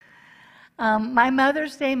My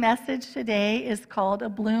Mother's Day message today is called A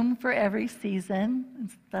Bloom for Every Season. And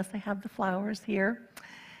thus I have the flowers here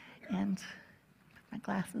and put my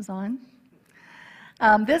glasses on.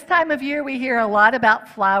 This time of year we hear a lot about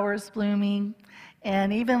flowers blooming,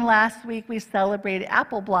 and even last week we celebrated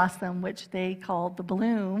apple blossom, which they called the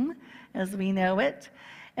bloom as we know it.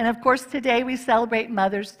 And of course today we celebrate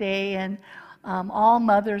Mother's Day, and all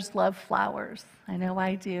mothers love flowers. I know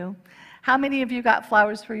I do. How many of you got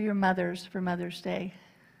flowers for your mothers for Mother's Day?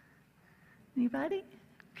 Anybody?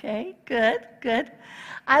 Okay, good, good.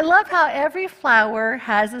 I love how every flower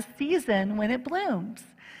has a season when it blooms.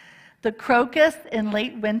 The crocus in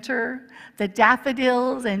late winter, the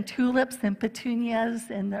daffodils and tulips and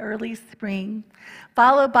petunias in the early spring,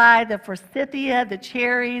 followed by the forsythia, the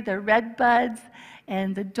cherry, the redbuds,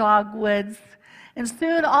 and the dogwoods. And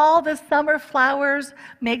soon all the summer flowers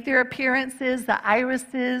make their appearances, the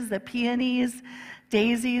irises, the peonies,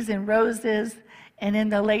 daisies, and roses. And in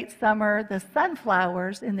the late summer, the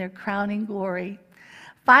sunflowers in their crowning glory.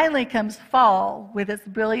 Finally comes fall with its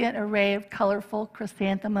brilliant array of colorful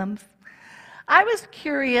chrysanthemums. I was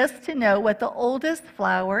curious to know what the oldest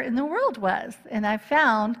flower in the world was, and I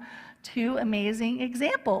found two amazing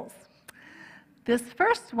examples. This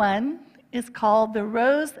first one is called the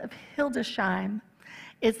Rose of Hildesheim.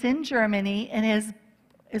 It's in Germany and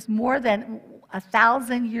is more than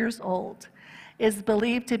 1,000 years old. It's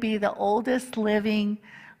believed to be the oldest living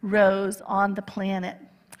rose on the planet.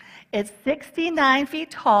 It's 69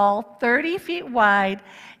 feet tall, 30 feet wide,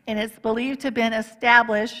 and it's believed to have been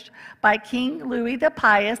established by King Louis the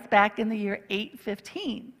Pious back in the year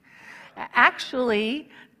 815. Actually,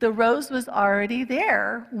 the rose was already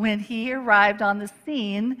there when he arrived on the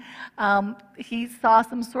scene. He saw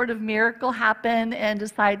some sort of miracle happen and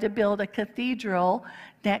decided to build a cathedral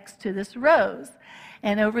next to this rose.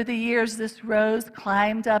 And over the years, this rose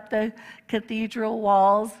climbed up the cathedral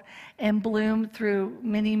walls and bloomed through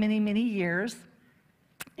many, many, many years.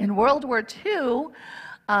 In World War II,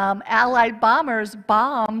 Allied bombers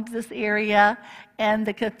bombed this area, and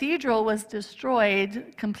the cathedral was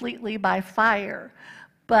destroyed completely by fire.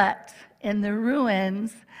 But in the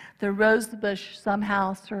ruins, the rose bush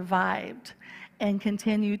somehow survived and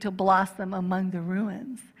continued to blossom among the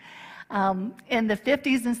ruins. In the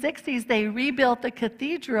 50s and 60s, they rebuilt the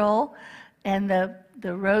cathedral, and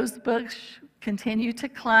the rose bush continued to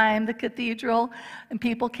climb the cathedral, and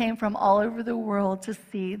people came from all over the world to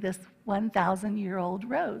see this 1,000-year-old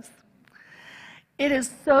rose. It is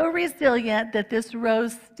so resilient that this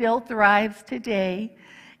rose still thrives today.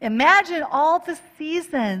 Imagine all the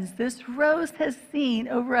seasons this rose has seen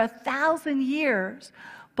over 1,000 years,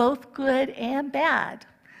 both good and bad,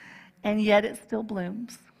 and yet it still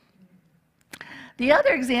blooms. The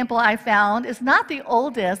other example I found is not the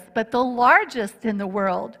oldest, but the largest in the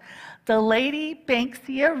world. The Lady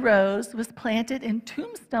Banksia rose was planted in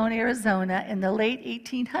Tombstone, Arizona in the late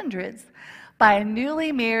 1800s by a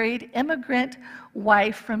newly married immigrant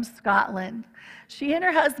wife from Scotland. She and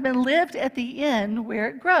her husband lived at the inn where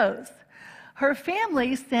it grows. Her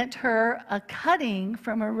family sent her a cutting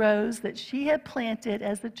from a rose that she had planted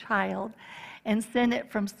as a child and sent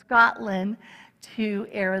it from Scotland to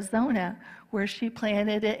Arizona, where she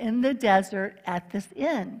planted it in the desert at this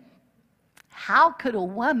inn. How could a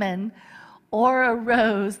woman or a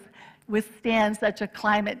rose withstand such a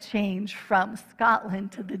climate change from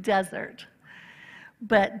Scotland to the desert?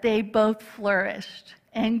 But they both flourished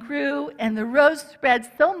and grew, and the rose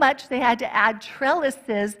spread so much they had to add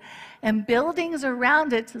trellises and buildings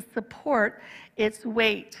around it to support its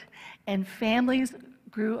weight, and families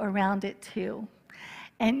grew around it too.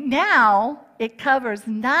 And now it covers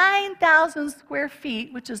 9,000 square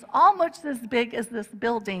feet, which is almost as big as this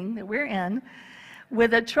building that we're in,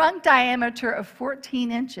 with a trunk diameter of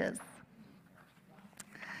 14 inches.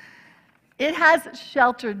 It has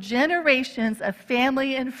sheltered generations of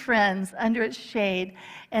family and friends under its shade,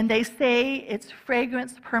 and they say its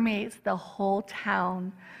fragrance permeates the whole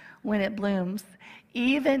town when it blooms.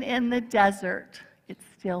 Even in the desert, it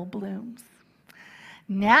still blooms.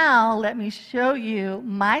 Now, let me show you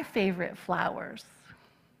my favorite flowers.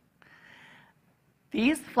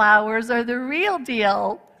 These flowers are the real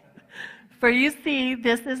deal. For you see,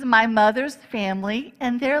 this is my mother's family,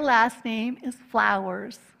 and their last name is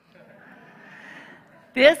Flowers.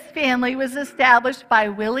 This family was established by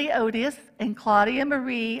Willie Otis and Claudia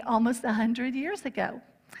Marie almost 100 years ago.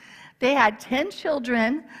 They had 10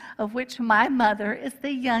 children, of which my mother is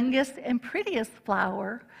the youngest and prettiest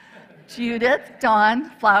flower, Judith Dawn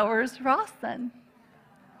Flowers Rawson.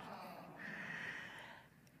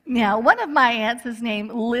 Now, one of my aunts is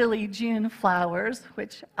named Lily June Flowers,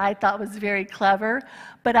 which I thought was very clever,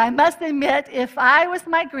 but I must admit, if I was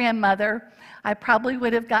my grandmother, I probably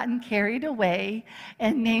would have gotten carried away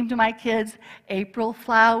and named my kids April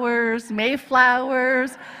Flowers, May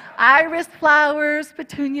Flowers, Iris Flowers,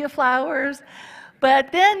 Petunia Flowers.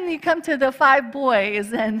 But then you come to the 5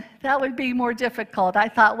 boys, and that would be more difficult. I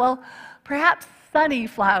thought, well, perhaps Sunny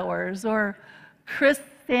Flowers or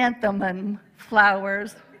Chrysanthemum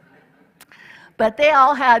Flowers. But they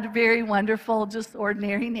all had very wonderful, just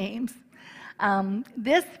ordinary names.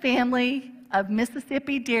 This family of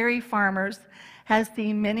Mississippi dairy farmers has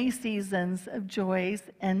seen many seasons of joys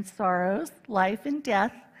and sorrows, life and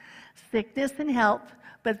death, sickness and health,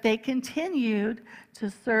 but they continued to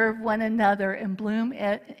serve one another and bloom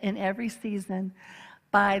in every season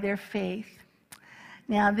by their faith.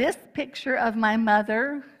 Now, this picture of my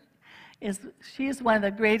mother she is one of the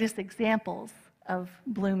greatest examples of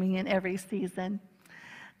blooming in every season.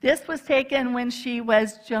 This was taken when she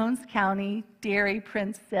was Jones County Dairy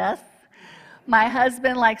Princess. My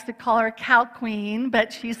husband likes to call her Cow Queen,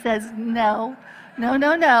 but she says no, no,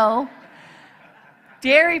 no, no.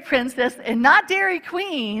 Dairy Princess, and not Dairy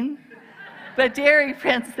Queen, but Dairy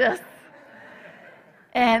Princess.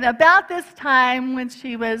 And about this time, when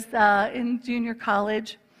she was in junior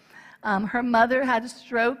college, her mother had a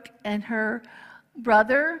stroke, and her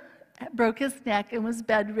brother broke his neck and was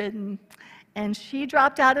bedridden. And she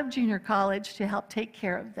dropped out of junior college to help take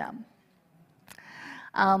care of them.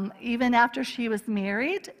 Even after she was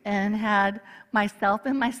married and had myself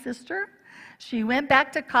and my sister, she went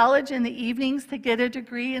back to college in the evenings to get a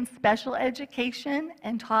degree in special education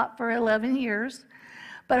and taught for 11 years.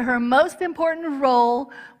 But her most important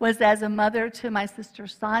role was as a mother to my sister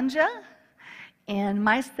Sanja and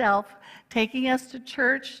myself, taking us to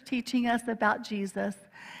church, teaching us about Jesus.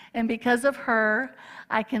 And because of her,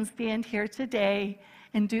 I can stand here today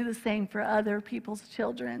and do the same for other people's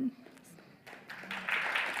children.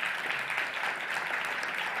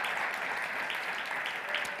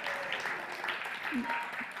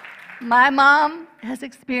 My mom has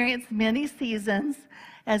experienced many seasons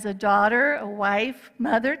as a daughter, a wife,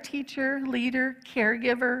 mother, teacher, leader,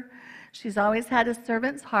 caregiver. She's always had a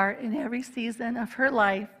servant's heart in every season of her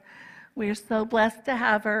life. We are so blessed to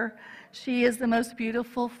have her. She is the most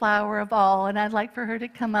beautiful flower of all, and I'd like for her to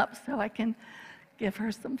come up so I can give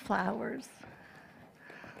her some flowers.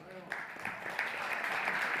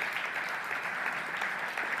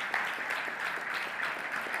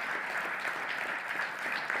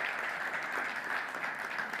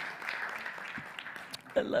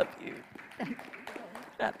 I love you.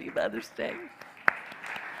 Happy Mother's Day.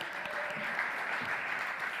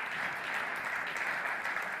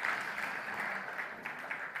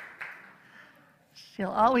 She'll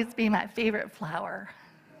always be my favorite flower.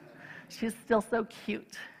 She's still so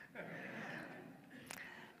cute.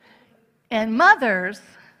 And mothers,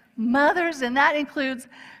 and that includes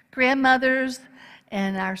grandmothers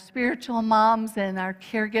and our spiritual moms and our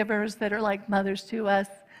caregivers that are like mothers to us.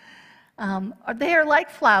 They are like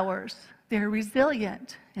flowers. They're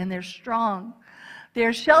resilient and they're strong.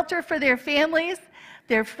 They're shelter for their families.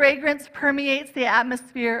 Their fragrance permeates the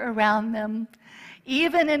atmosphere around them.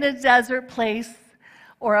 Even in a desert place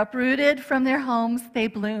or uprooted from their homes, they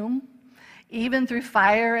bloom. Even through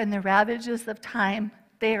fire and the ravages of time,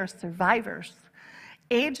 they are survivors.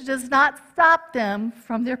 Age does not stop them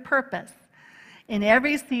from their purpose. In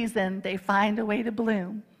every season, they find a way to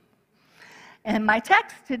bloom. And my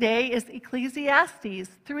text today is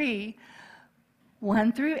Ecclesiastes 3,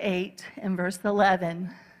 1 through 8, and verse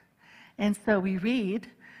 11. And so we read,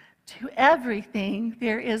 "To everything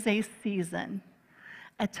there is a season,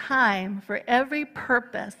 a time for every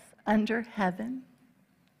purpose under heaven.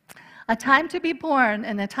 A time to be born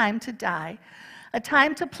and a time to die, a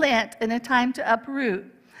time to plant and a time to uproot,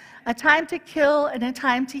 a time to kill and a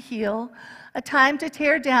time to heal, a time to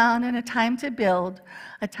tear down and a time to build,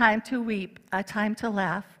 a time to weep, a time to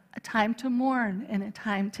laugh, a time to mourn and a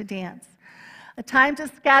time to dance, a time to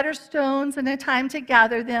scatter stones and a time to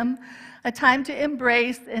gather them, a time to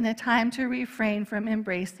embrace and a time to refrain from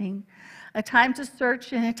embracing, a time to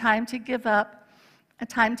search and a time to give up, a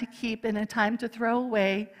time to keep and a time to throw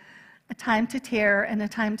away, a time to tear and a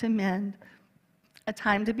time to mend, a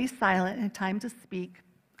time to be silent and a time to speak,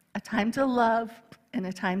 a time to love and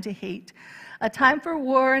a time to hate, a time for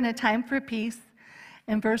war and a time for peace."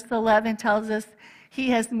 And verse 11 tells us,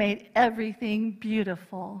 "He has made everything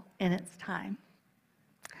beautiful in its time."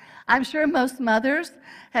 I'm sure most mothers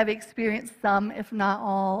have experienced some, if not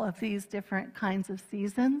all, of these different kinds of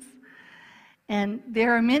seasons. And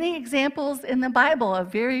there are many examples in the Bible of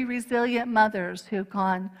very resilient mothers who've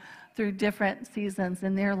gone through different seasons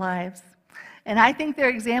in their lives. And I think their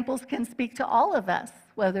examples can speak to all of us,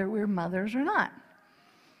 whether we're mothers or not.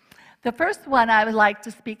 The first one I would like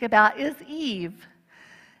to speak about is Eve.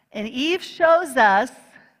 And Eve shows us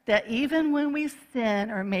that even when we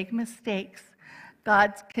sin or make mistakes,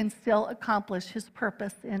 God can still accomplish his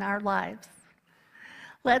purpose in our lives.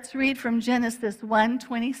 Let's read from Genesis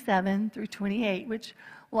 1:27 through 28, which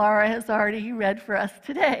Laura has already read for us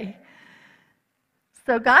today.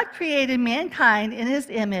 So God created mankind in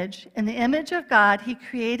his image. In the image of God, he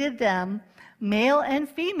created them, male and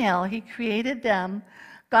female, he created them.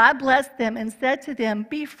 God blessed them and said to them,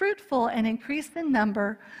 "Be fruitful and increase in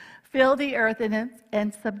number, fill the earth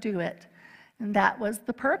and subdue it." And that was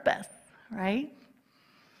the purpose, right?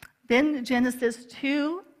 Then Genesis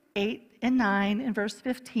 2:8-9, in verse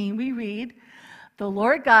 15, we read, "The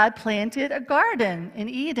Lord God planted a garden in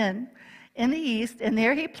Eden in the east, and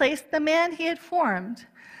there he placed the man he had formed.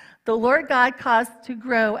 The Lord God caused to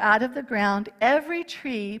grow out of the ground every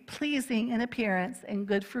tree pleasing in appearance and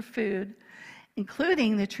good for food,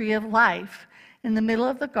 including the tree of life in the middle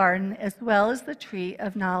of the garden, as well as the tree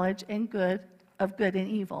of knowledge and of good and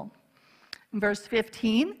evil." In verse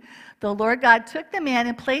 15, "The Lord God took the man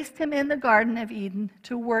and placed him in the Garden of Eden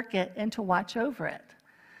to work it and to watch over it."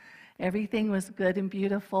 Everything was good and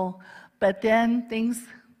beautiful, but then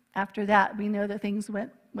after that, we know that things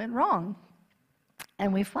went wrong.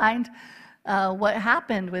 And we find what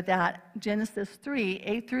happened with that. Genesis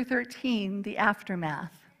 3:8-13, the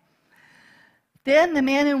aftermath. "Then the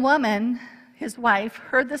man and woman, his wife,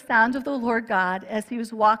 heard the sound of the Lord God as he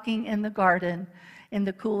was walking in the garden in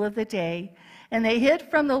the cool of the day. And they hid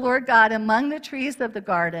from the Lord God among the trees of the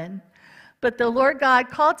garden. But the Lord God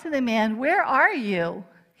called to the man, 'Where are you?'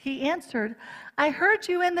 He answered, 'I heard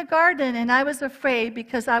you in the garden, and I was afraid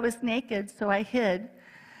because I was naked, so I hid.'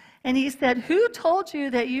 And he said, 'Who told you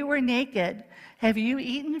that you were naked? Have you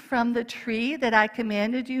eaten from the tree that I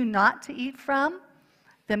commanded you not to eat from?'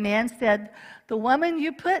 The man said, 'The woman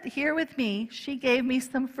you put here with me, she gave me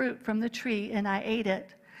some fruit from the tree, and I ate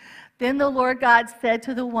it.' Then the Lord God said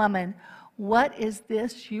to the woman, 'What is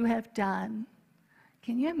this you have done?'"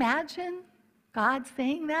 Can you imagine God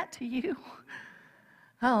saying that to you?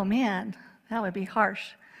 Oh man, that would be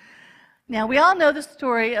harsh. Now, we all know the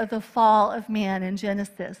story of the fall of man in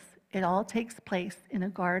Genesis. It all takes place in a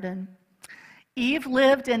garden. Eve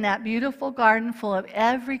lived in that beautiful garden full of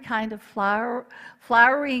every kind of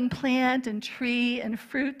flowering plant and tree and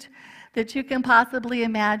fruit that you can possibly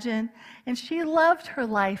imagine. And she loved her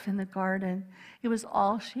life in the garden. It was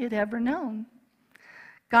all she had ever known.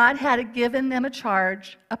 God had given them a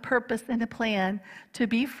charge, a purpose, and a plan to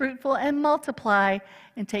be fruitful and multiply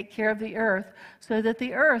and take care of the earth so that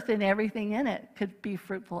the earth and everything in it could be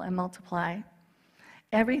fruitful and multiply.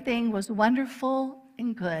 Everything was wonderful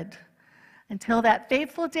and good until that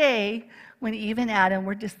fateful day when Eve and Adam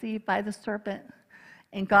were deceived by the serpent.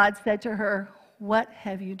 And God said to her, "What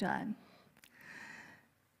have you done?"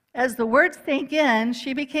 As the words sank in,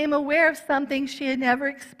 she became aware of something she had never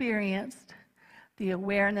experienced, the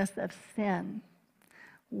awareness of sin.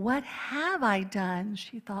 "What have I done?"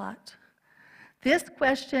 she thought. This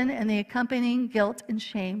question and the accompanying guilt and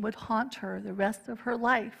shame would haunt her the rest of her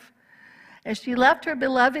life. As she left her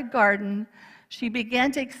beloved garden, she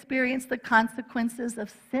began to experience the consequences of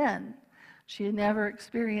sin. She had never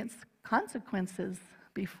experienced consequences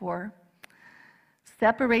before.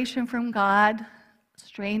 Separation from God,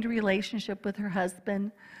 strained relationship with her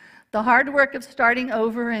husband, the hard work of starting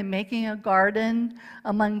over and making a garden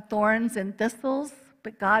among thorns and thistles,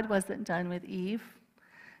 but God wasn't done with Eve.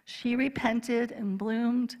 She repented and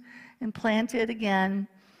bloomed and planted again.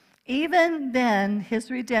 Even then, his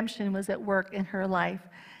redemption was at work in her life,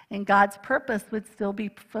 and God's purpose would still be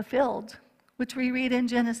fulfilled, which we read in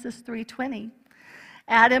Genesis 3:20.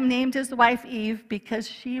 Adam named his wife Eve because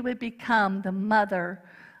she would become the mother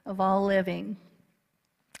of all living.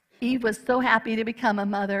 Eve was so happy to become a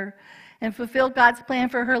mother and fulfill God's plan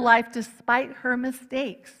for her life despite her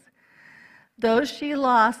mistakes. Though she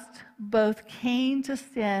lost both Cain to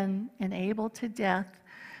sin and Abel to death,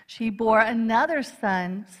 she bore another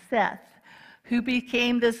son, Seth, who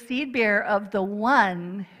became the seed bearer of the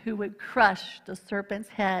one who would crush the serpent's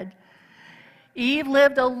head. Eve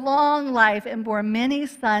lived a long life and bore many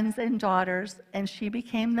sons and daughters, and she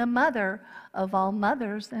became the mother of all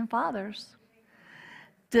mothers and fathers.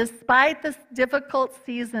 Despite the difficult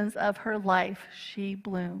seasons of her life, she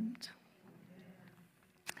bloomed.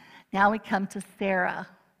 Now we come to Sarah.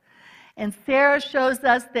 And Sarah shows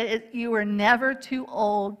us that you are never too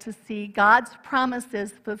old to see God's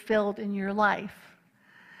promises fulfilled in your life.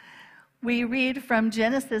 We read from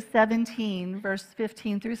Genesis 17, verse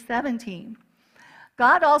 15 through 17.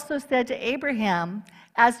 God also said to Abraham,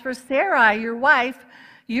 "As for Sarai, your wife,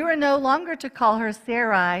 you are no longer to call her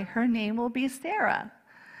Sarai. Her name will be Sarah.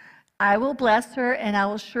 I will bless her, and I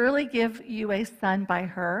will surely give you a son by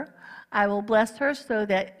her. I will bless her so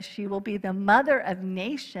that she will be the mother of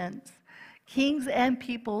nations. Kings and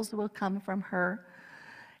peoples will come from her."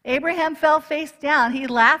 Abraham fell face down. He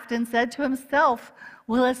laughed and said to himself,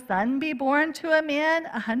 "Will a son be born to a man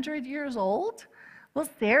 100 years old? Will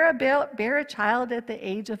Sarah bear a child at the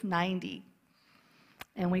age of 90?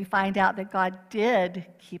 And we find out that God did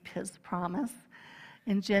keep his promise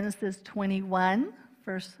in Genesis 21,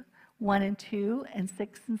 verse 1 and 2, and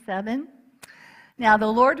 6 and 7. Now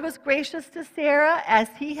the Lord was gracious to Sarah as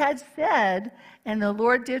he had said, and the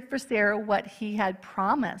Lord did for Sarah what he had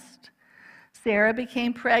promised. Sarah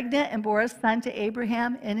became pregnant and bore a son to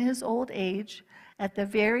Abraham in his old age at the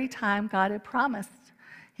very time God had promised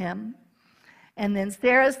him. And then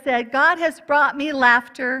Sarah said, "God has brought me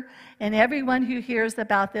laughter, and everyone who hears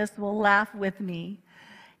about this will laugh with me."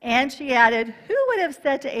 And she added, "Who would have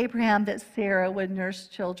said to Abraham that Sarah would nurse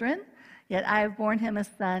children? Yet I have borne him a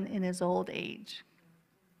son in his old age."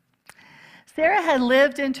 Sarah had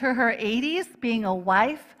lived into her 80s, being a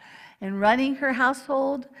wife and running her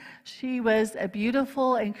household. She was a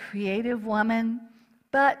beautiful and creative woman,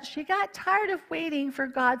 but she got tired of waiting for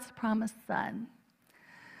God's promised son.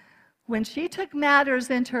 When she took matters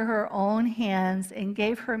into her own hands and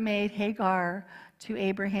gave her maid Hagar to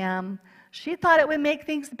Abraham, she thought it would make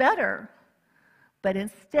things better. But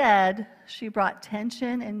instead, she brought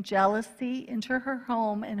tension and jealousy into her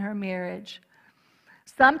home and her marriage.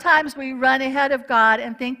 Sometimes we run ahead of God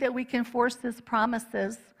and think that we can force his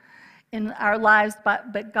promises in our lives,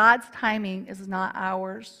 but God's timing is not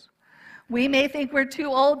ours. We may think we're too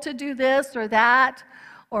old to do this or that,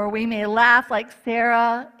 or we may laugh like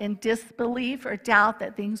Sarah in disbelief or doubt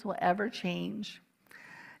that things will ever change.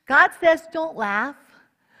 God says, don't laugh.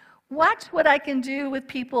 Watch what I can do with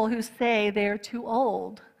people who say they're too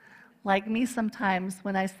old. Like me sometimes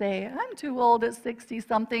when I say, I'm too old at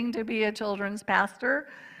 60-something to be a children's pastor.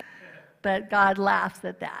 But God laughs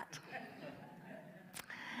at that.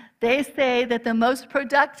 They say that the most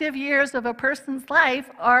productive years of a person's life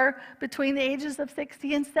are between the ages of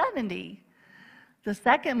 60 and 70. The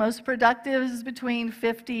second most productive is between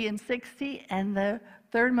 50 and 60, and the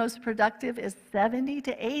third most productive is 70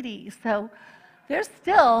 to 80. So there's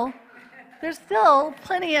still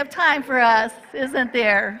plenty of time for us, isn't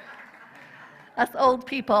there? Us old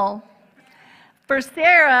people. For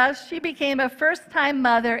Sarah, she became a first-time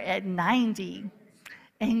mother at 90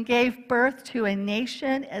 and gave birth to a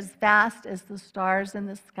nation as vast as the stars in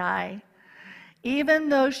the sky. Even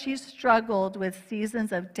though she struggled with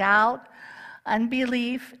seasons of doubt,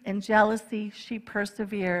 unbelief, and jealousy, she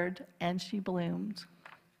persevered and she bloomed.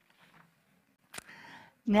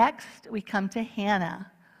 Next, we come to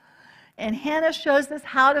Hannah. And Hannah shows us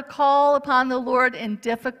how to call upon the Lord in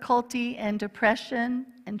difficulty and depression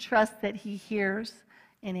and trust that he hears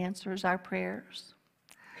and answers our prayers.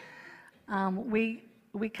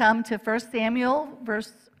 We come to 1 Samuel,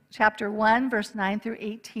 chapter 1, verse 9 through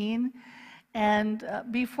 18. And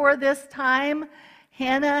before this time,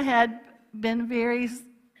 Hannah had been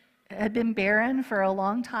barren for a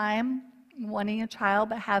long time, wanting a child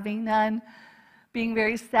but having none, being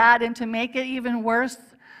very sad. And to make it even worse,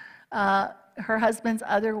 her husband's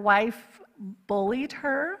other wife bullied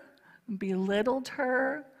her, belittled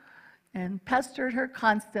her, and pestered her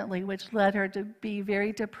constantly, which led her to be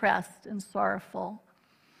very depressed and sorrowful.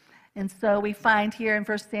 And so we find here in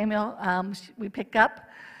 1 Samuel, we pick up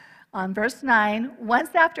on verse 9.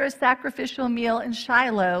 Once after a sacrificial meal in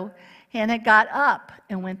Shiloh, Hannah got up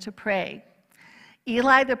and went to pray.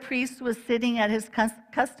 Eli the priest was sitting at his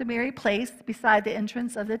customary place beside the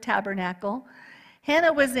entrance of the tabernacle.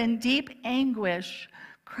 Hannah was in deep anguish,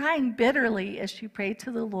 crying bitterly as she prayed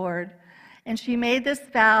to the Lord. And she made this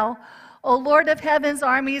vow, O Lord of heaven's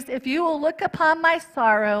armies, if you will look upon my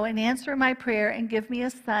sorrow and answer my prayer and give me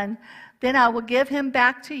a son, then I will give him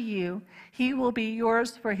back to you. He will be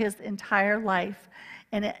yours for his entire life.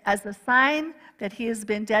 And as a sign that he has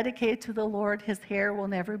been dedicated to the Lord, his hair will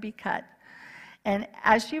never be cut. And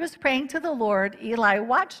as she was praying to the Lord, Eli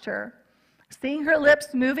watched her. Seeing her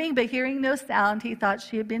lips moving but hearing no sound, he thought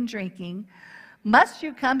she had been drinking. Must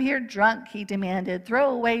you come here drunk, he demanded. Throw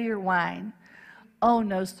away your wine. Oh,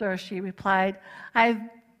 no, sir, she replied. I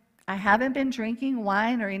haven't been drinking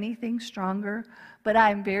wine or anything stronger, but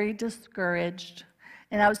I am very discouraged.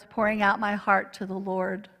 and I was pouring out my heart to the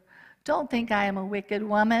Lord. Don't think I am a wicked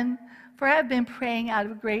woman, for I have been praying out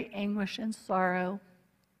of great anguish and sorrow."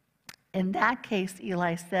 "In that case,"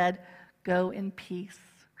 Eli said, "go in peace.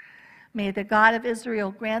 May the God of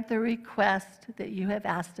Israel grant the request that you have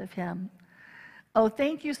asked of him." "Oh,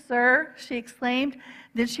 thank you, sir," she exclaimed.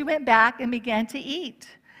 Then she went back and began to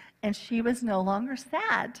eat, and she was no longer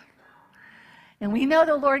sad. And we know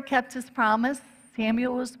the Lord kept his promise.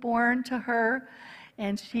 Samuel was born to her,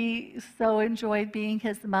 and she so enjoyed being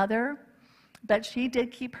his mother. But she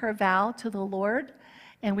did keep her vow to the Lord.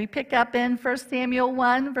 And we pick up in 1 Samuel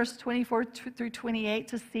 1, verse 24 through 28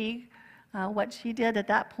 to see what she did at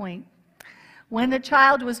that point. "When the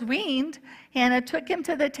child was weaned, Hannah took him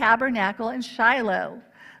to the tabernacle in Shiloh.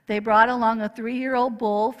 They brought along a 3-year-old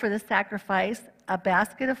bull for the sacrifice, a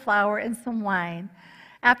basket of flour, and some wine.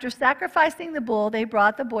 After sacrificing the bull, they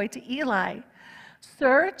brought the boy to Eli.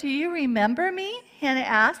 'Sir, do you remember me?' Hannah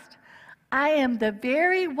asked. 'I am the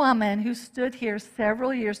very woman who stood here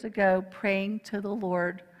several years ago praying to the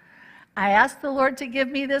Lord. I asked the Lord to give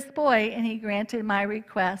me this boy, and he granted my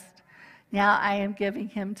request. Now I am giving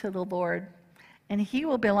him to the Lord, and he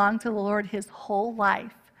will belong to the Lord his whole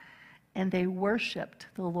life.' And they worshiped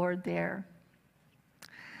the Lord there."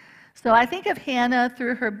 So I think of Hannah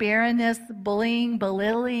through her barrenness, bullying,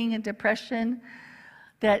 belittling, and depression,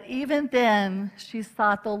 that even then she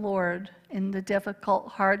sought the Lord in the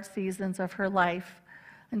difficult, hard seasons of her life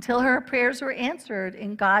until her prayers were answered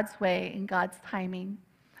in God's way, in God's timing.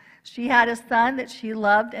 She had a son that she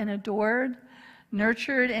loved and adored,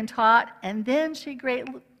 nurtured and taught, and then she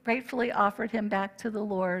gratefully offered him back to the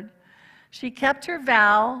Lord. She kept her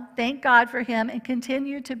vow, thanked God for him, and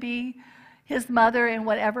continued to be his mother in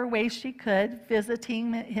whatever way she could,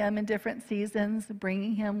 visiting him in different seasons,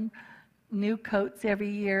 bringing him new coats every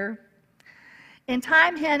year. In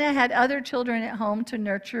time, Hannah had other children at home to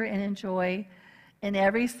nurture and enjoy. In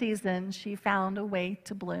every season, she found a way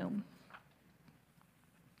to bloom.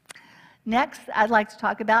 Next, I'd like to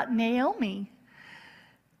talk about Naomi.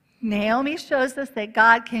 Naomi shows us that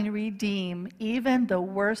God can redeem even the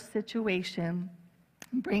worst situation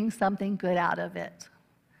and bring something good out of it.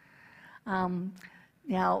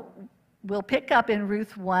 Now, we'll pick up in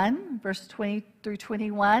Ruth 1, verse 20 through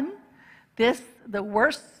 21. The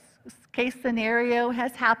worst case scenario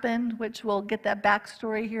has happened, which we'll get that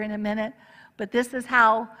backstory here in a minute. But this is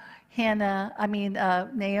how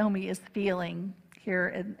Naomi is feeling here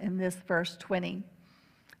in this verse 20.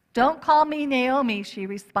 "Don't call me Naomi," she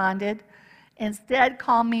responded. "Instead,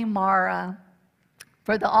 call me Mara,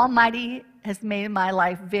 for the Almighty has made my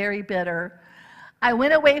life very bitter. I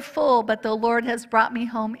went away full, but the Lord has brought me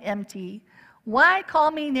home empty. Why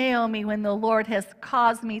call me Naomi when the Lord has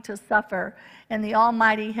caused me to suffer and the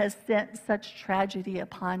Almighty has sent such tragedy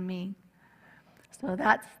upon me?" So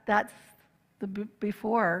that's the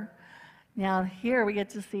before. Now here we get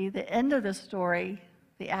to see the end of the story,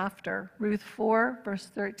 the after. Ruth 4, verse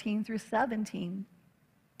 13 through 17.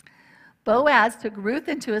 "Boaz took Ruth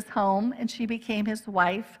into his home, and she became his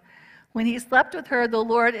wife. When he slept with her, the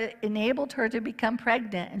Lord enabled her to become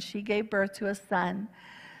pregnant, and she gave birth to a son.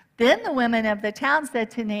 Then the women of the town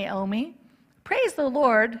said to Naomi, 'Praise the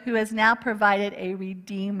Lord, who has now provided a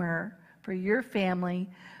redeemer for your family.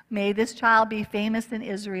 May this child be famous in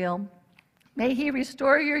Israel. May he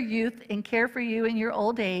restore your youth and care for you in your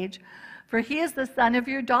old age, for he is the son of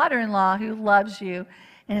your daughter-in-law who loves you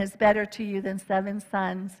and is better to you than 7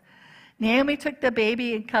 sons.' Naomi took the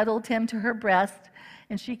baby and cuddled him to her breast,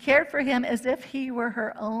 and she cared for him as if he were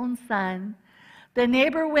her own son. The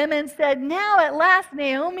neighbor women said, 'Now at last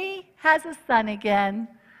Naomi has a son again.'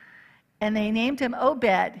 And they named him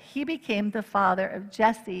Obed. He became the father of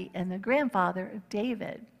Jesse and the grandfather of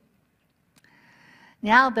David."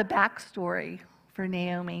 Now the backstory for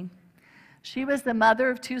Naomi. She was the mother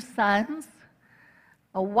of 2 sons,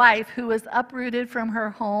 a wife who was uprooted from her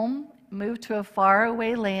home, moved to a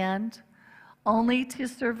faraway land, only to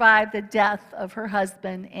survive the death of her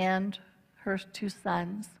husband and her 2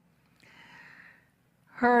 sons.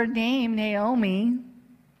 Her name, Naomi,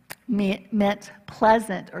 meant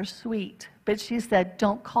pleasant or sweet, but she said,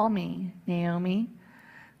 "Don't call me Naomi,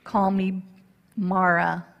 call me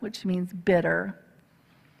Mara," which means bitter.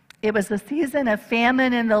 It was a season of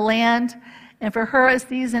famine in the land, and for her a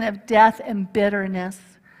season of death and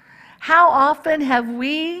bitterness. How often have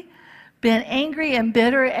we been angry and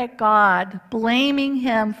bitter at God, blaming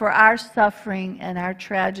him for our suffering and our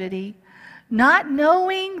tragedy, not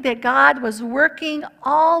knowing that God was working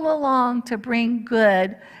all along to bring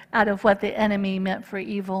good out of what the enemy meant for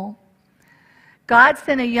evil? God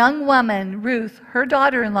sent a young woman, Ruth, her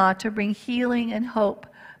daughter-in-law, to bring healing and hope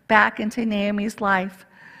back into Naomi's life.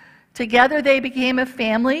 Together they became a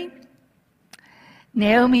family.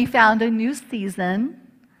 Naomi found a new season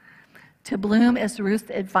to bloom as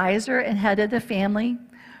Ruth's advisor and head of the family.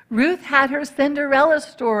 Ruth had her Cinderella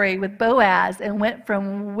story with Boaz and went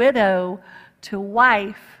from widow to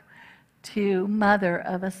wife to mother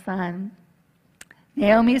of a son.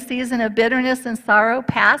 Naomi's season of bitterness and sorrow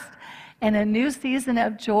passed, and a new season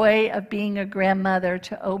of joy of being a grandmother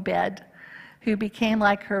to Obed, who became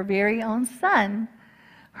like her very own son.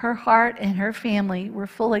 Her heart and her family were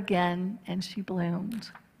full again, and she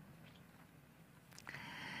bloomed.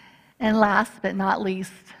 And last but not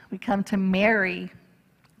least, we come to Mary,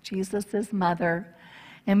 Jesus' mother.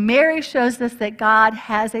 And Mary shows us that God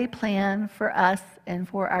has a plan for us and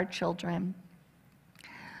for our children.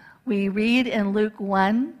 We read in Luke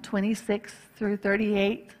 1:26 through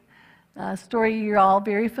 38, a story you're all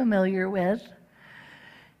very familiar with.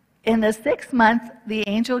 In the 6th month, the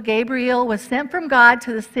angel Gabriel was sent from God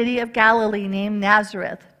to the city of Galilee named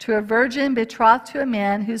Nazareth, to a virgin betrothed to a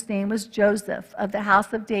man whose name was Joseph, of the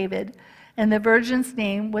house of David, and the virgin's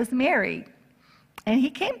name was Mary. And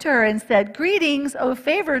he came to her and said, "Greetings, O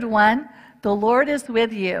favored one, the Lord is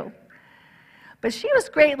with you." But she was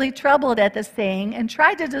greatly troubled at the saying and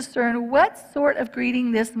tried to discern what sort of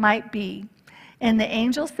greeting this might be. And the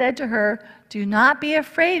angel said to her, "Do not be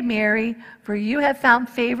afraid, Mary, for you have found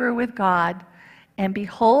favor with God. And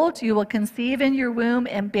behold, you will conceive in your womb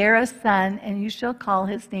and bear a son, and you shall call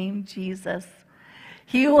his name Jesus.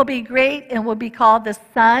 He will be great and will be called the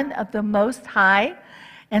Son of the Most High.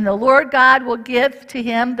 And the Lord God will give to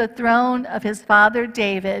him the throne of his father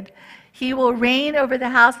David. He will reign over the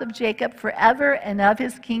house of Jacob forever, and of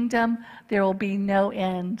his kingdom there will be no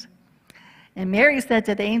end." And Mary said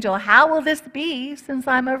to the angel, "How will this be, since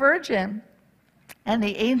I'm a virgin?" And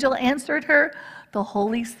the angel answered her, "The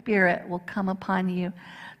Holy Spirit will come upon you.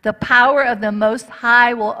 The power of the Most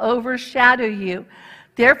High will overshadow you.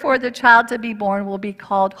 Therefore, the child to be born will be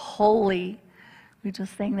called Holy." We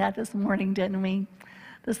just sang that this morning, didn't we?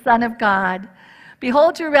 The Son of God.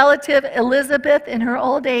 "Behold, your relative Elizabeth in her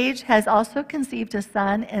old age has also conceived a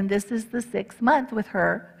son, and this is the 6th month with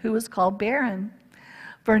her, who is called barren.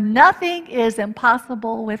 For nothing is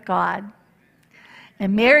impossible with God."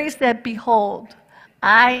 And Mary said, "Behold,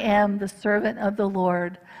 I am the servant of the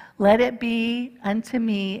Lord. Let it be unto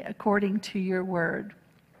me according to your word."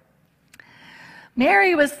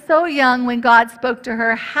 Mary was so young when God spoke to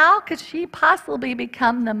her. How could she possibly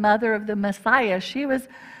become the mother of the Messiah? She was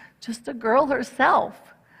just a girl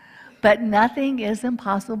herself. But nothing is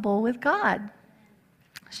impossible with God.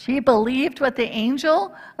 She believed what the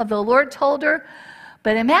angel of the Lord told her,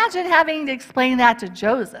 but imagine having to explain that to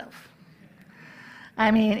Joseph.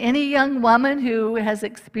 I mean, any young woman who has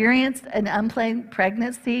experienced an unplanned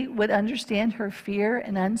pregnancy would understand her fear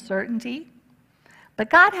and uncertainty. But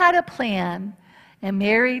God had a plan, and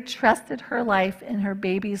Mary trusted her life, and her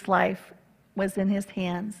baby's life was in his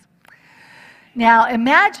hands. Now,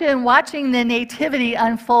 imagine watching the nativity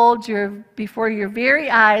unfold before your very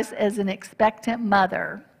eyes as an expectant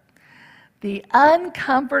mother. The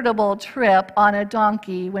uncomfortable trip on a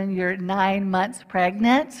donkey when you're 9 months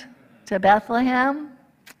pregnant to Bethlehem.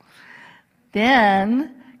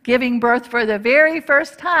 Then giving birth for the very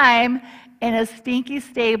first time in a stinky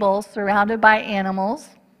stable surrounded by animals.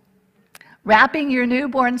 Wrapping your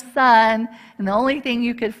newborn son in the only thing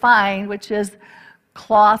you could find, which is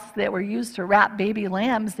cloths that were used to wrap baby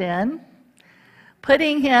lambs in.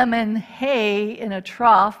 Putting him in hay in a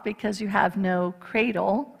trough because you have no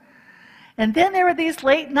cradle. And then there were these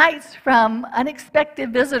late nights from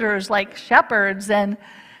unexpected visitors like shepherds and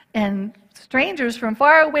strangers from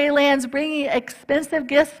faraway lands bringing expensive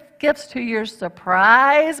gifts to your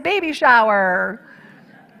surprise baby shower.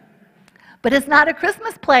 But it's not a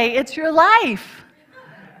Christmas play, it's your life.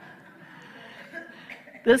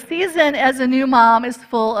 The season as a new mom is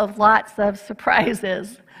full of lots of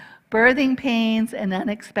surprises, birthing pains, and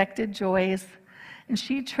unexpected joys. And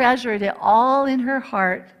she treasured it all in her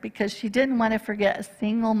heart because she didn't want to forget a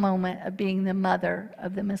single moment of being the mother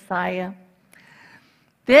of the Messiah.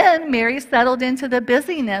 Then Mary settled into the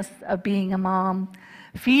busyness of being a mom,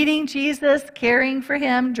 feeding Jesus, caring for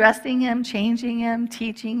him, dressing him, changing him,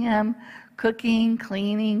 teaching him, cooking,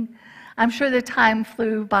 cleaning. I'm sure the time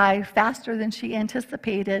flew by faster than she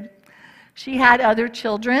anticipated. She had other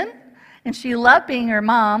children, and she loved being her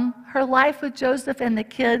mom. Her life with Joseph and the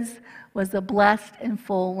kids was a blessed and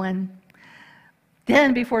full one.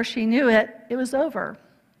 Then, before she knew it, it was over.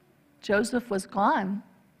 Joseph was gone.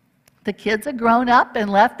 The kids had grown up and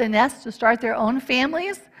left the nest to start their own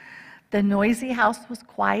families. The noisy house was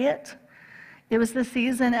quiet. It was the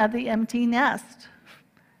season of the empty nest.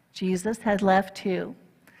 Jesus had left too.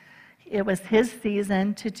 It was his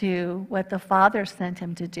season to do what the Father sent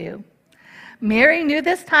him to do. Mary knew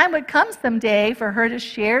this time would come someday for her to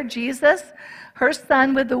share Jesus, her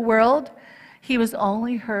son, with the world. He was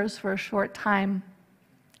only hers for a short time.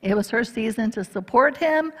 It was her season to support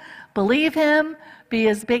him, believe him, be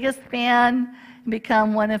his biggest fan, and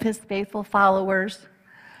become one of his faithful followers.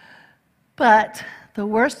 But the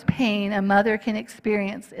worst pain a mother can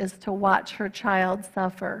experience is to watch her child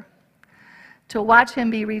suffer, to watch him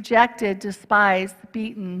be rejected, despised,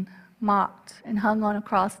 beaten, mocked, and hung on a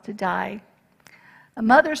cross to die. A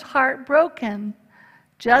mother's heart broken,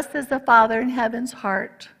 just as the Father in heaven's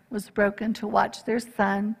heart was broken to watch their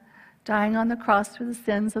son dying on the cross for the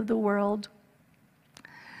sins of the world.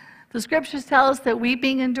 The scriptures tell us that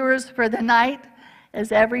weeping endures for the night,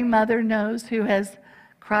 as every mother knows who has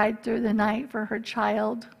cried through the night for her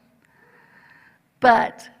child.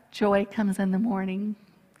 But joy comes in the morning.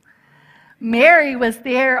 Mary was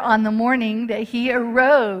there on the morning that he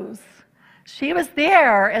arose. She was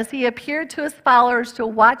there as he appeared to his followers to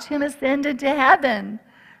watch him ascend into heaven.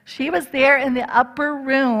 She was there in the upper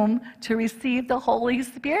room to receive the Holy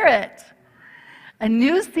Spirit. A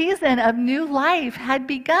new season of new life had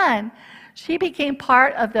begun. She became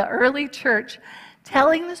part of the early church,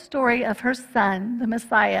 telling the story of her son, the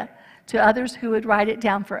Messiah, to others who would write it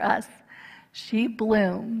down for us. She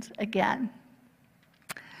bloomed again.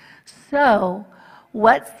 So,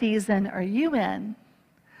 what season are you in?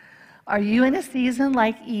 Are you in a season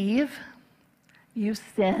like Eve? You've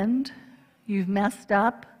sinned. You've messed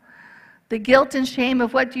up. The guilt and shame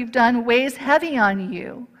of what you've done weighs heavy on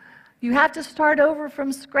you. You have to start over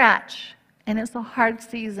from scratch, and it's a hard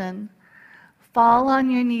season. Fall on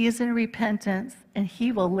your knees in repentance, and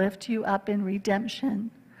he will lift you up in redemption.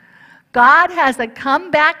 God has a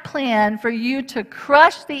comeback plan for you to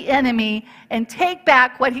crush the enemy and take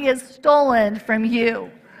back what he has stolen from you,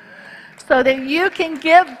 so that you can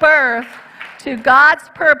give birth to God's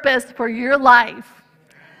purpose for your life.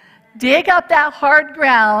 Dig up that hard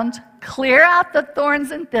ground, clear out the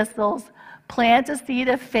thorns and thistles, plant a seed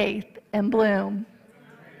of faith, and bloom.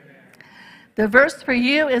 The verse for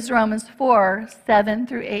you is Romans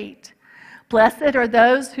 4:7-8. Blessed are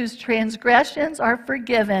those whose transgressions are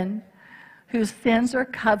forgiven, whose sins are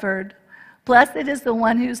covered. Blessed is the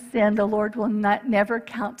one whose sin the Lord will never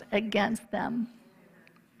count against them.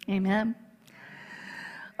 Amen.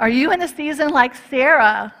 Are you in a season like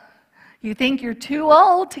Sarah? You think you're too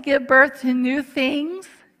old to give birth to new things,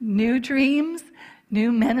 new dreams,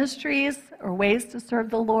 new ministries, or ways to serve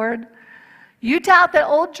the Lord? You doubt that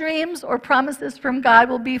old dreams or promises from God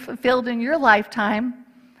will be fulfilled in your lifetime.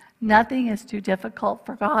 Nothing is too difficult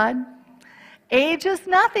for God. Age is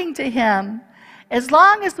nothing to him. As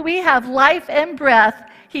long as we have life and breath,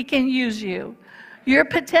 he can use you. Your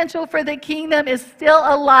potential for the kingdom is still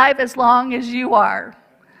alive as long as you are.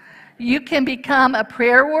 You can become a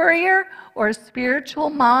prayer warrior or a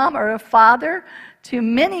spiritual mom or a father to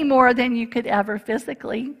many more than you could ever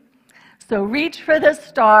physically. So reach for the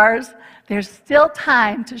stars. There's still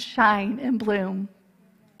time to shine and bloom.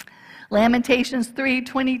 Lamentations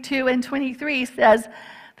 3:22-23 says,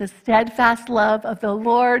 the steadfast love of the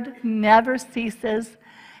Lord never ceases.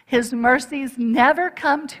 His mercies never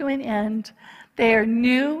come to an end. They are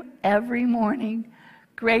new every morning.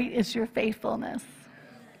 Great is your faithfulness.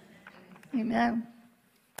 Amen.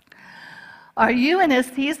 Are you in a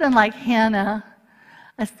season like Hannah,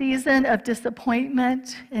 a season of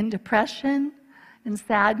disappointment and depression and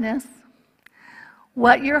sadness?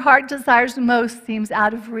 What your heart desires most seems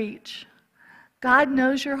out of reach. God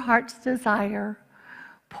knows your heart's desire.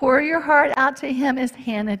 Pour your heart out to him as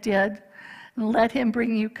Hannah did, and let him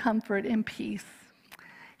bring you comfort and peace.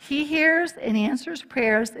 He hears and answers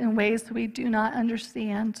prayers in ways we do not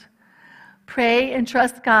understand. Pray and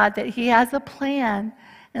trust God that he has a plan,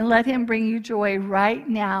 and let him bring you joy right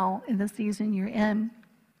now in the season you're in.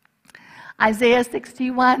 Isaiah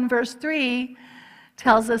 61 verse 3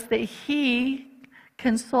 tells us that he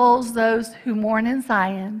consoles those who mourn in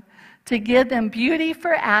Zion, to give them beauty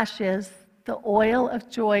for ashes, the oil of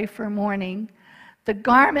joy for mourning, the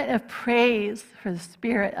garment of praise for the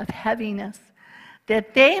spirit of heaviness,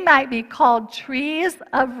 that they might be called trees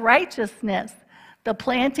of righteousness, the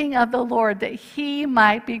planting of the Lord, that he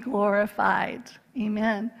might be glorified.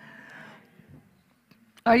 Amen.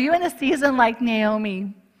 Are you in a season like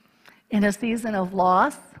Naomi, in a season of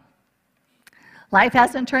loss? Life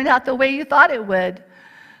hasn't turned out the way you thought it would.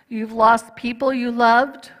 You've lost people you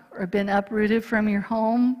loved or been uprooted from your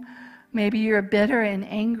home. Maybe you're bitter and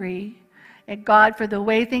angry at God for the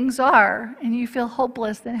way things are, and you feel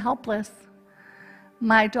hopeless and helpless.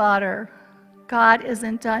 My daughter, God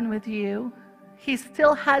isn't done with you. He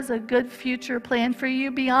still has a good future plan for you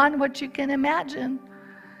beyond what you can imagine.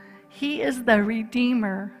 He is the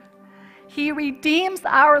Redeemer. He redeems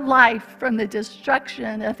our life from the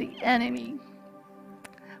destruction of the enemy.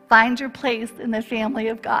 Find your place in the family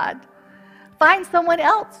of God. Find someone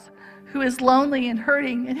else who is lonely and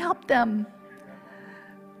hurting and help them.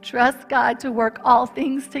 Trust God to work all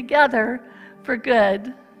things together for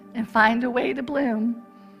good and find a way to bloom.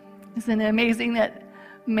 Isn't it amazing that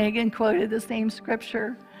Megan quoted the same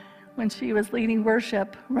scripture when she was leading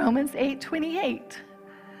worship, Romans 8:28.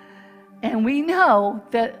 And we know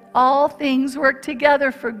that all things work together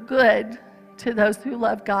for good to those who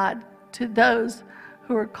love God, to those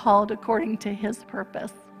who are called according to his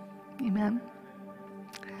purpose. Amen.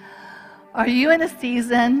 Are you in a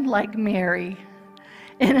season like Mary?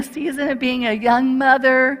 In a season of being a young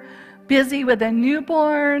mother, busy with a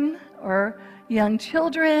newborn, or young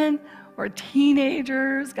children, or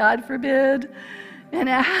teenagers, God forbid, and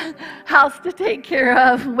a house to take care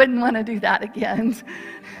of? Wouldn't want to do that again.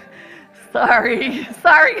 Sorry,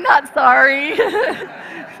 not sorry.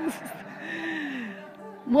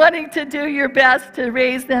 Wanting to do your best to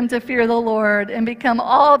raise them to fear the Lord and become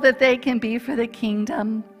all that they can be for the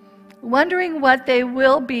kingdom. Wondering what they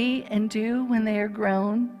will be and do when they are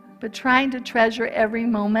grown, but trying to treasure every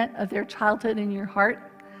moment of their childhood in your heart.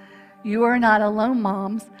 You are not alone,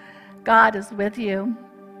 moms. God is with you.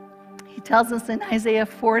 He tells us in Isaiah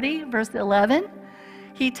 40, verse 11,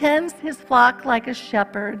 he tends his flock like a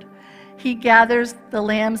shepherd. He gathers the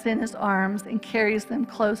lambs in his arms and carries them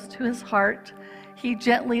close to his heart. He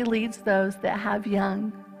gently leads those that have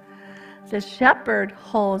young. The shepherd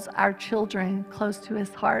holds our children close to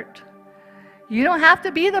his heart. You don't have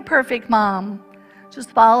to be the perfect mom. Just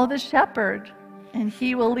follow the shepherd, and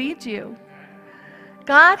he will lead you.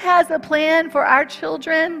 God has a plan for our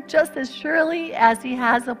children just as surely as he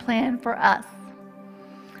has a plan for us.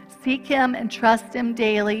 Seek him and trust him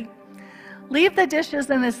daily. Leave the dishes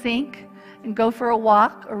in the sink and go for a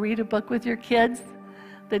walk or read a book with your kids.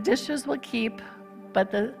 The dishes will keep, but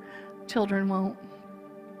the children won't.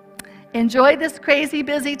 Enjoy this crazy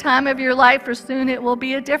busy time of your life, for soon it will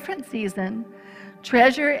be a different season.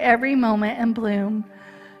 Treasure every moment and bloom.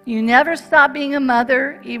 You never stop being a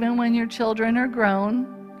mother, even when your children are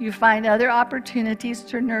grown. You find other opportunities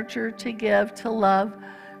to nurture, to give, to love,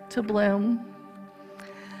 to bloom.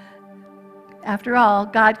 After all,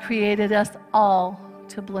 God created us all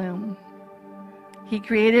to bloom. He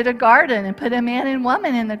created a garden and put a man and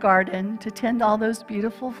woman in the garden to tend all those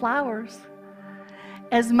beautiful flowers.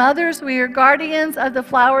 As mothers, we are guardians of the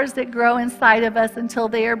flowers that grow inside of us until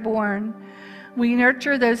they are born. We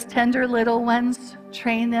nurture those tender little ones,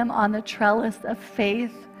 train them on the trellis of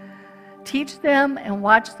faith, teach them and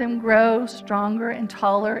watch them grow stronger and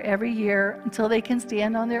taller every year until they can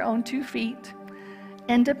stand on their own 2 feet,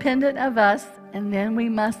 independent of us, and then we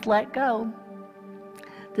must let go.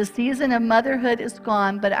 The season of motherhood is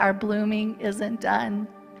gone, but our blooming isn't done.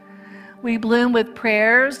 We bloom with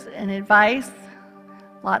prayers and advice,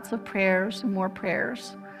 lots of prayers and more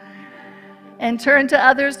prayers, and turn to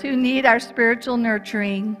others who need our spiritual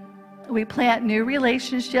nurturing. We plant new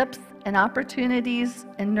relationships and opportunities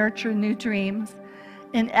and nurture new dreams.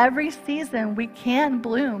 In every season, we can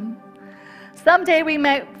bloom. Someday we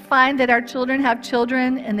might find that our children have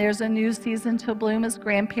children and there's a new season to bloom as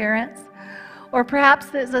grandparents. Or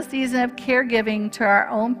perhaps it's a season of caregiving to our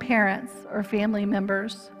own parents or family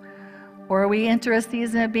members. Or we enter a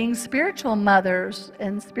season of being spiritual mothers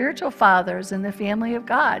and spiritual fathers in the family of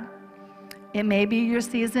God. It may be your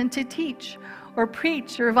season to teach or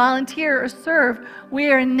preach or volunteer or serve.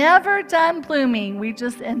 We are never done blooming. We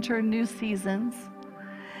just enter new seasons.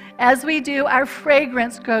 As we do, our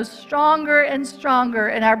fragrance grows stronger and stronger,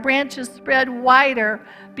 and our branches spread wider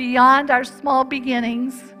beyond our small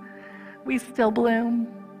beginnings. We still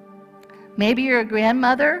bloom. Maybe you're a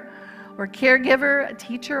grandmother or caregiver, a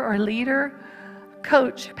teacher or leader,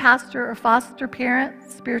 coach, pastor or foster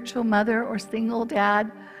parent, spiritual mother or single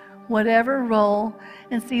dad. Whatever role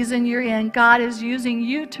and season you're in, God is using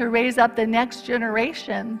you to raise up the next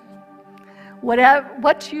generation.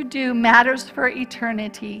 What you do matters for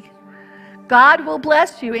eternity. God will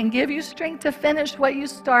bless you and give you strength to finish what you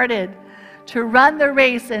started, to run the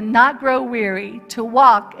race and not grow weary, to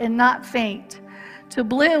walk and not faint, to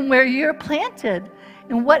bloom where you're planted.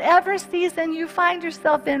 In whatever season you find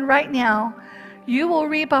yourself in right now, you will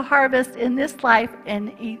reap a harvest in this life and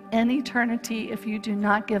in eternity if you do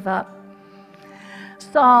not give up.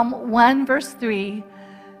 Psalm 1 verse 3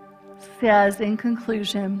 says in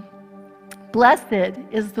conclusion, "Blessed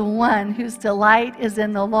is the one whose delight is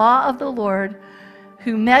in the law of the Lord,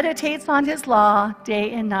 who meditates on his law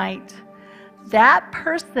day and night. That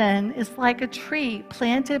person is like a tree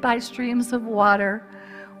planted by streams of water,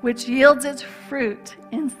 which yields its fruit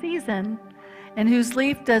in season, and whose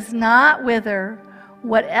leaf does not wither.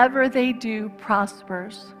 Whatever they do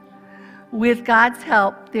prospers. With God's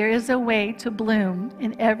help, there is a way to bloom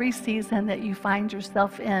in every season that you find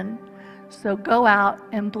yourself in. So go out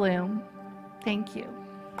and bloom. Thank you.